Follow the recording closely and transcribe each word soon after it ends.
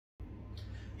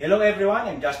Hello everyone,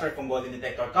 I'm Jasper from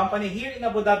Detector Company here in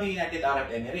Abu Dhabi, United Arab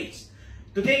Emirates.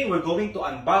 Today we're going to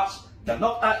unbox the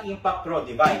Nokta Impact Pro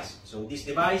device. So this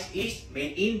device is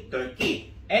made in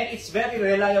Turkey and it's very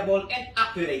reliable and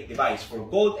accurate device for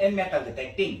gold and metal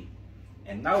detecting.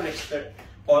 And now let's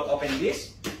open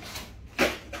this.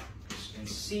 As you can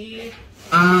see,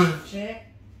 check.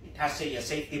 It has a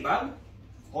safety bag,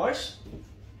 of course.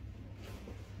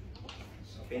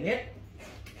 Let's open it.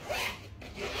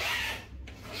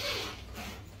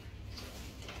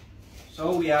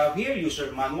 So we have here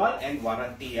user manual and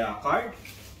warranty card.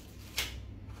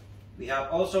 We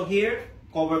have also here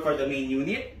cover for the main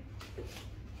unit,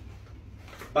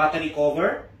 battery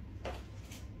cover,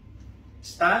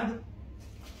 stand,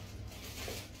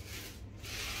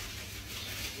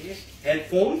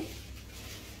 headphone.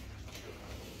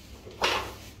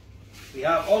 We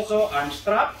have also arm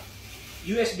strap,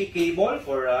 USB cable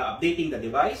for updating the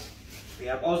device. We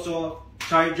have also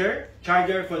charger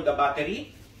for the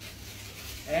battery.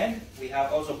 And we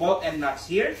have also bolt and nuts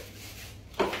here.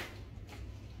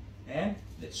 And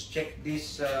let's check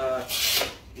this.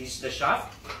 This is the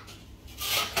shaft.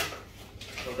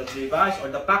 So the device or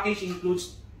the package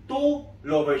includes two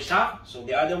lower shafts. So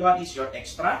the other one is your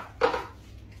extra.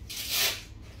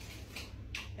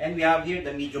 And we have here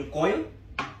the medium coil,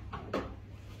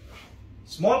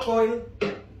 small coil,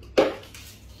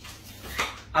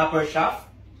 upper shaft.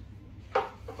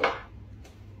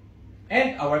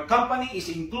 And our company is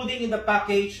including in the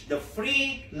package the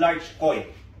free large coil.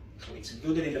 So it's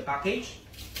included in the package.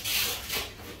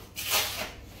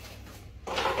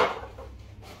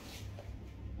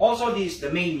 Also, this is the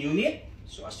main unit.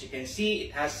 So as you can see,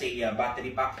 it has a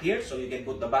battery pack here. So you can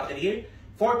put the battery here.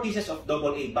 4 pieces of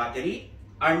AA battery.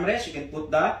 Armrest, you can put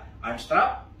the arm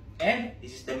strap. And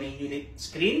this is the main unit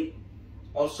screen.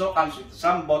 Also comes with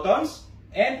some buttons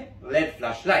and LED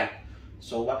flashlight.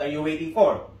 So what are you waiting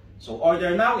for? So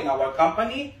order now in our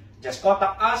company. Just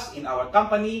contact us in our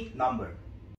company number.